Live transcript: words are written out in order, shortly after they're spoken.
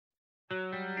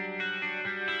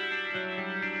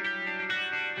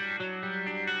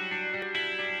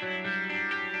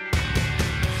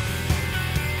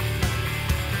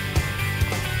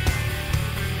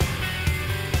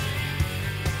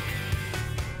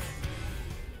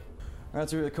All right,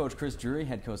 so we're with Coach Kris Doorey,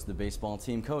 head coach of the baseball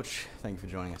team. Coach, thank you for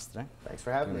joining us today. Thanks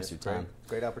for having me. It's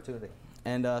great opportunity.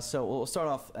 And so we'll start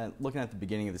off looking at the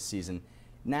beginning of the season.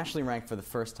 Nationally ranked for the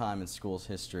first time in school's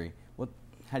history.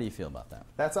 How do you feel about that?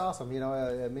 That's awesome. You know,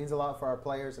 it means a lot for our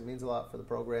players. It means a lot for the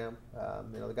program.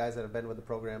 You know, the guys that have been with the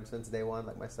program since day one,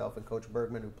 like myself and Coach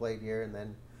Bergman, who played here, and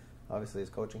then obviously is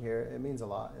coaching here. It means a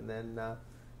lot. And then,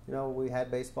 you know, we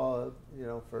had baseball, you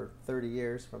know, for 30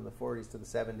 years, from the 40s to the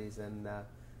 70s, and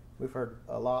we've heard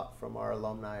a lot from our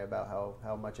alumni about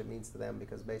how much it means to them,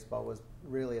 because baseball was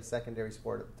really a secondary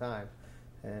sport at the time.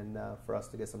 And for us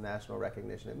to get some national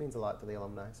recognition, it means a lot to the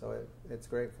alumni. So it's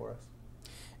great for us.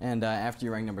 And after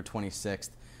you ranked number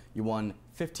 26th, you won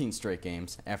 15 straight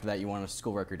games. After that, you won a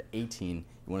school record 18. You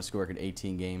won a school record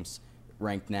 18 games,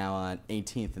 ranked now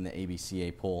 18th in the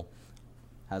ABCA poll.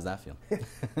 How's that feel?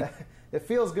 It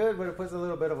feels good, but it puts a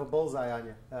little bit of a bullseye on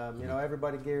you. You know,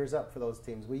 everybody gears up for those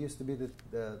teams. We used to be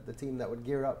the team that would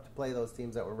gear up to play those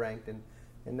teams that were ranked, and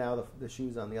now the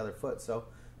shoe's on the other foot. So,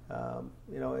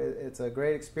 you know, it's a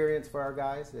great experience for our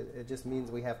guys. It just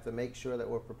means we have to make sure that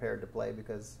we're prepared to play,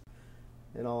 because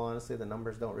in all honesty, the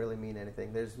numbers don't really mean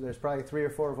anything. There's probably 3 or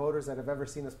 4 voters that have ever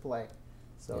seen us play.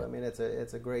 So, yeah. I mean, it's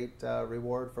a great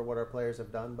reward for what our players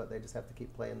have done, but they just have to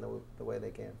keep playing the way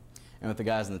they can. And with the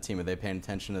guys on the team, are they paying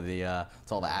attention to to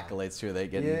all the accolades too? Are they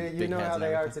getting big heads? You know how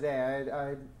they are today.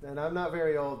 And I'm not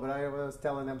very old, but I was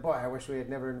telling them, boy, I wish we had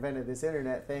never invented this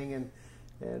internet thing.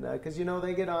 And because, you know,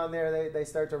 they get on there, they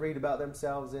start to read about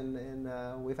themselves,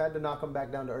 and we've had to knock them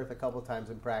back down to earth a couple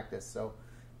times in practice. So,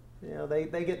 you know,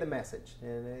 they get the message,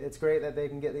 and it's great that they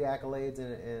can get the accolades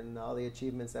and all the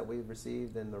achievements that we've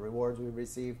received and the rewards we've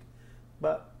received,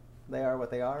 but they are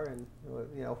what they are, and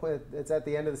you know, it's at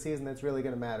the end of the season that's really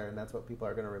going to matter, and that's what people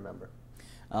are going to remember.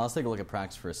 Let's take a look at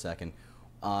practice for a second.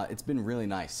 It's been really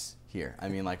nice here. I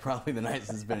mean, like, probably the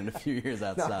nicest it's been in a few years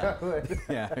outside.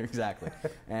 Yeah, exactly.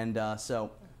 And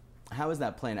so how is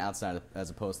that playing outside as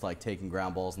opposed to like taking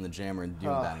ground balls in the gym or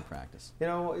doing that in practice? You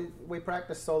know, we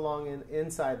practiced so long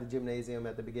inside the gymnasium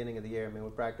at the beginning of the year. I mean,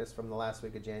 we practiced from the last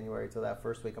week of January till that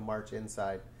first week of March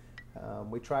inside.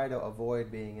 We try to avoid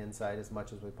being inside as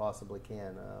much as we possibly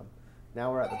can.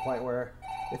 Now we're at the point where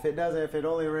if it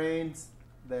only rains,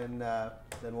 then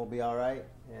we'll be all right.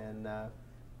 And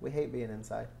we hate being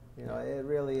inside. You know, it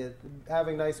really is.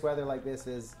 Having nice weather like this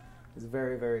is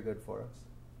very, very good for us.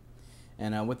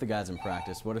 And with the guys in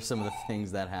practice, what are some of the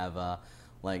things that have,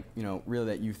 like, you know, really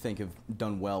that you think have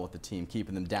done well with the team,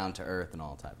 keeping them down to earth and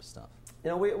all type of stuff? You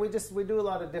know, we do a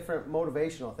lot of different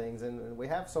motivational things, and we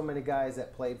have so many guys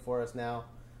that played for us now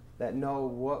that know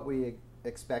what we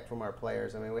expect from our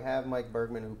players. I mean, we have Mike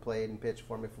Bergman, who played and pitched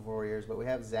for me for 4 years, but we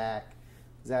have Zach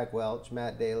Welch,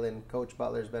 Matt Dalen, Coach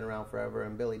Butler's been around forever,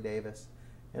 and Billy Davis.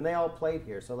 And they all played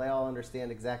here, so they all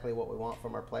understand exactly what we want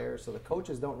from our players. So the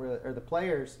coaches don't really, or the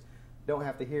players don't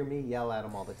have to hear me yell at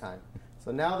them all the time. So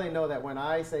now they know that when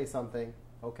I say something,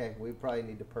 okay, we probably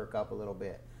need to perk up a little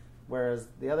bit. Whereas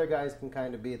the other guys can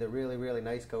kind of be the really, really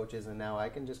nice coaches, and now I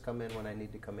can just come in when I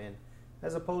need to come in,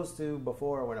 as opposed to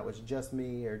before when it was just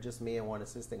me and one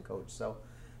assistant coach. So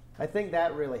I think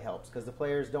that really helps, because the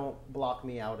players don't block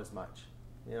me out as much.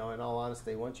 You know, in all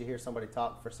honesty, once you hear somebody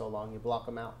talk for so long, you block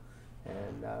them out.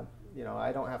 And, you know,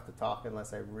 I don't have to talk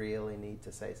unless I really need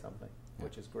to say something,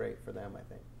 which is great for them, I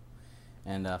think.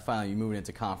 And finally, you're moving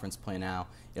into conference play now.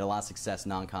 You had a lot of success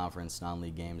non-conference,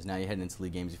 non-league games. Now you're heading into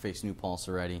league games. You face New Paltz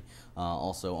already,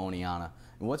 also Oneonta.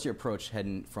 And what's your approach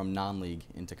heading from non-league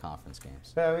into conference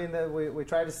games? I mean, we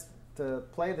try to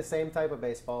play the same type of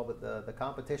baseball, but the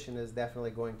competition is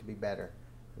definitely going to be better.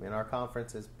 I mean, our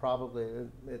conference is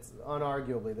it's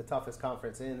unarguably the toughest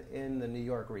conference in the New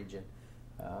York region.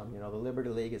 You know, the Liberty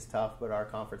League is tough, but our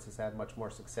conference has had much more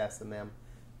success than them.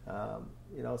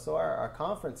 You know, so our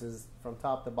conference is, from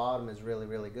top to bottom, is really,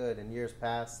 really good. In years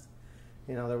past,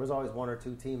 you know, there was always 1 or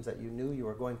 2 teams that you knew you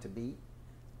were going to beat.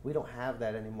 We don't have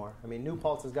that anymore. I mean, New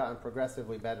Paltz has gotten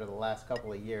progressively better the last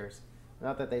couple of years.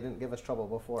 Not that they didn't give us trouble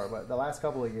before, but the last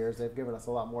couple of years they've given us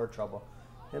a lot more trouble.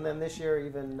 And then this year,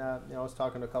 even, you know, I was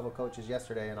talking to a couple of coaches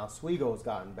yesterday, and Oswego's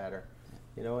gotten better.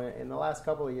 You know, in the last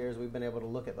couple of years, we've been able to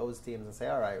look at those teams and say,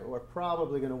 all right, we're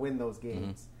probably going to win those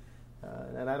games.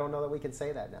 And I don't know that we can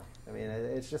say that now. I mean,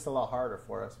 it's just a lot harder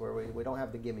for us, where we don't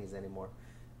have the gimmies anymore.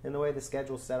 And the way the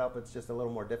schedule's set up, it's just a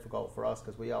little more difficult for us,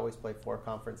 because we always play 4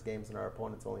 conference games and our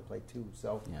opponents only play 2.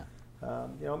 So,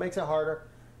 you know, it makes it harder.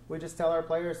 We just tell our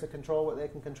players to control what they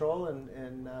can control,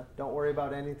 and don't worry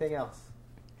about anything else.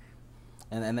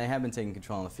 And they have been taking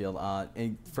control on the field.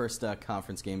 In first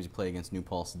conference games, you play against New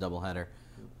Paltz, a doubleheader.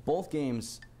 Both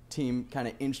games team kind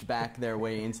of inched back their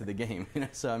way into the game.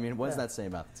 So, I mean, what does that say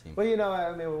about the team? Well,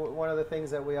 I mean, one of the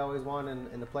things that we always want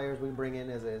in the players we bring in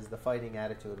is the fighting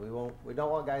attitude. We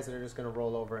don't want guys that are just going to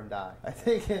roll over and die. I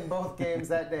think in both games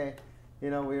that day, we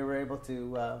were able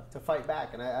to fight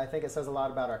back, and I think it says a lot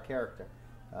about our character.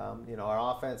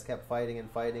 Our offense kept fighting, and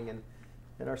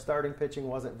our starting pitching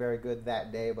wasn't very good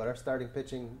that day, but our starting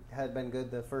pitching had been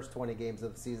good the first 20 games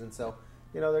of the season. So,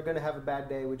 they're going to have a bad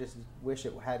day. We just wish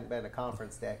it hadn't been a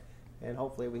conference day. And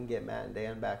hopefully we can get Matt and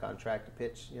Dan back on track to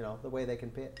pitch, the way they can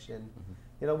pitch. And,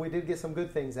 we did get some good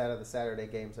things out of the Saturday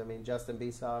games. I mean, Justin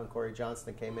Besaw and Corey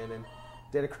Johnston came in and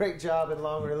did a great job in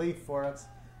long relief for us.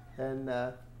 And,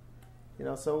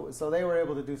 so they were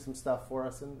able to do some stuff for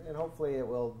us. And hopefully it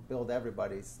will build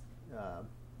everybody's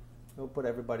it'll put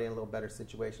everybody in a little better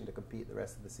situation to compete the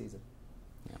rest of the season.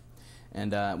 Yeah.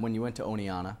 And when you went to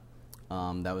Oneonta,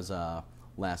 that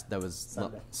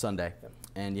was Sunday. Yep.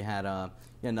 And you had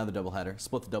another doubleheader,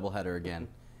 split the doubleheader again.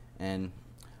 And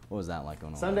what was that like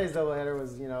going on? Sunday's doubleheader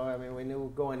was, we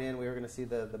knew going in we were going to see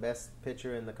the best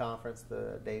pitcher in the conference,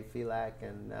 the Dave Felak,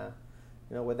 and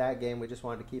with that game we just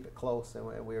wanted to keep it close,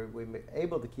 and we were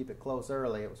able to keep it close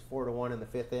early. It was 4-1 in the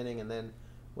fifth inning, and then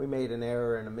we made an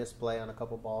error and a misplay on a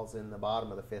couple balls in the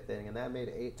bottom of the fifth inning, and that made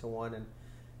it 8-1.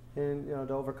 And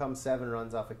to overcome 7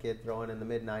 runs off a kid throwing in the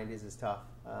mid-90s is tough.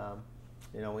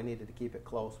 We needed to keep it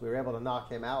close. We were able to knock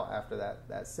him out after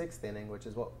that sixth inning, which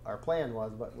is what our plan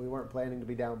was, but we weren't planning to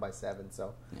be down by 7.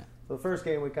 So the first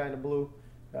game we kind of blew.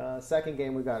 Second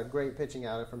game we got a great pitching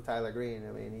outing from Tyler Green.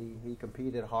 I mean, he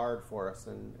competed hard for us,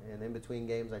 and in between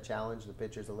games I challenged the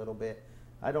pitchers a little bit.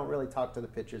 I don't really talk to the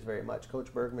pitchers very much.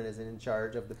 Coach Bergman is in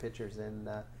charge of the pitchers, and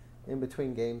in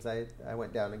between games I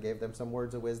went down and gave them some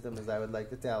words of wisdom, as I would like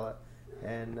to tell it.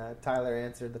 And Tyler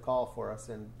answered the call for us,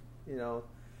 and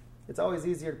it's always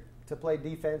easier to play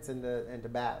defense and to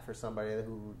bat for somebody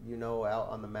who out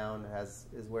on the mound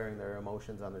is wearing their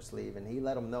emotions on their sleeve, and he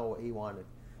let them know what he wanted.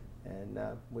 And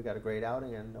we got a great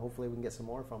outing, and hopefully we can get some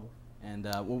more from him.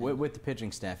 And with the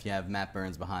pitching staff, you have Matt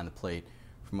Burns behind the plate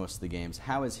for most of the games.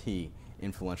 How is he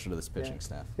influential to this pitching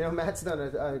staff? Matt's done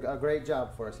a great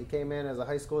job for us. He came in as a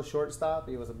high school shortstop.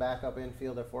 He was a backup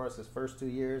infielder for us his first 2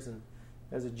 years, and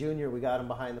as a junior we got him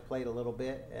behind the plate a little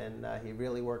bit, and he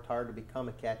really worked hard to become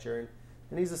a catcher.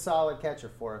 And he's a solid catcher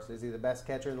for us. Is he the best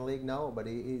catcher in the league? No, but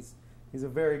he's a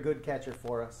very good catcher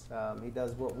for us. He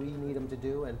does what we need him to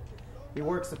do, and he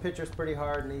works the pitchers pretty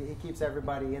hard, and he keeps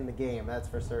everybody in the game, that's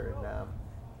for certain.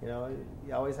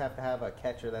 You always have to have a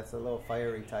catcher that's a little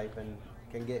fiery type and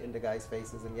can get into guys'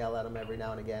 faces and yell at them every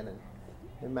now and again,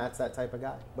 and Matt's that type of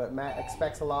guy. But Matt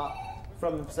expects a lot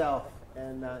from himself,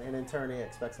 and in turn he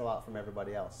expects a lot from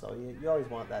everybody else. So you always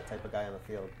want that type of guy on the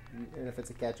field, and if it's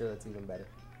a catcher, that's even better.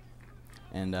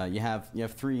 And you have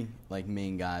 3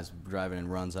 main guys driving in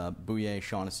runs: Bouye,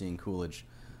 Shaughnessy, and Coolidge.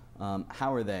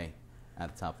 How are they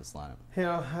at the top of this lineup?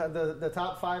 The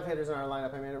top 5 hitters in our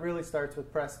lineup, it really starts with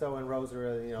Presto and Rosa,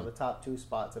 the top 2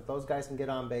 spots. If those guys can get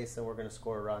on base, then we're going to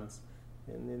score runs.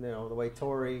 And, the way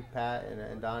Torrey, Pat,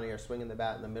 and Donnie are swinging the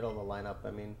bat in the middle of the lineup,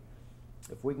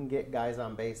 if we can get guys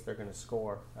on base, they're going to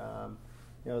score.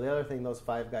 The other thing those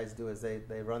 5 guys do is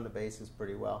they run the bases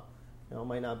pretty well. It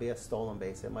might not be a stolen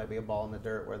base. It might be a ball in the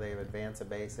dirt where they advance a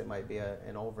base. It might be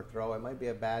an overthrow. It might be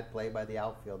a bad play by the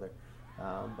outfielder.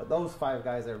 But those 5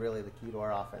 guys are really the key to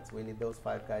our offense. We need those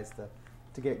 5 guys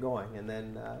to get going. And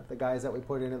then the guys that we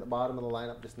put in at the bottom of the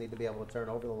lineup just need to be able to turn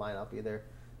over the lineup, either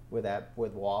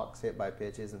with walks, hit by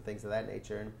pitches, and things of that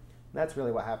nature. And that's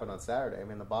really what happened on Saturday.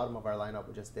 The bottom of our lineup,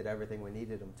 we just did everything we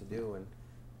needed them to do and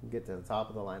get to the top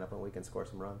of the lineup, and we can score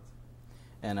some runs.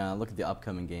 And look at the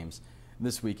upcoming games.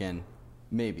 This weekend,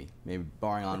 maybe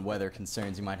barring on weather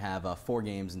concerns, you might have 4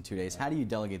 games in 2 days. How do you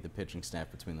delegate the pitching staff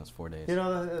between those 4 days?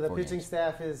 The pitching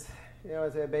staff is,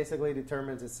 it basically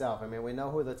determines itself. We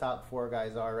know who the top 4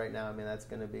 guys are right now. That's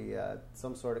going to be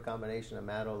some sort of combination of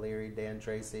Matt O'Leary, Dan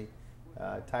Tracy,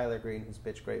 Tyler Green, who's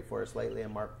pitched great for us lately,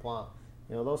 and Mark Plum.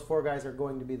 Those 4 guys are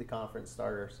going to be the conference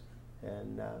starters.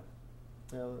 And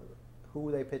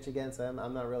who they pitch against,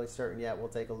 I'm not really certain yet. We'll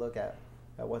take a look at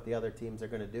what the other teams are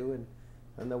going to do,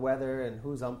 and the weather and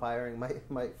who's umpiring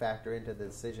might factor into the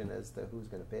decision as to who's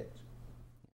going to pitch.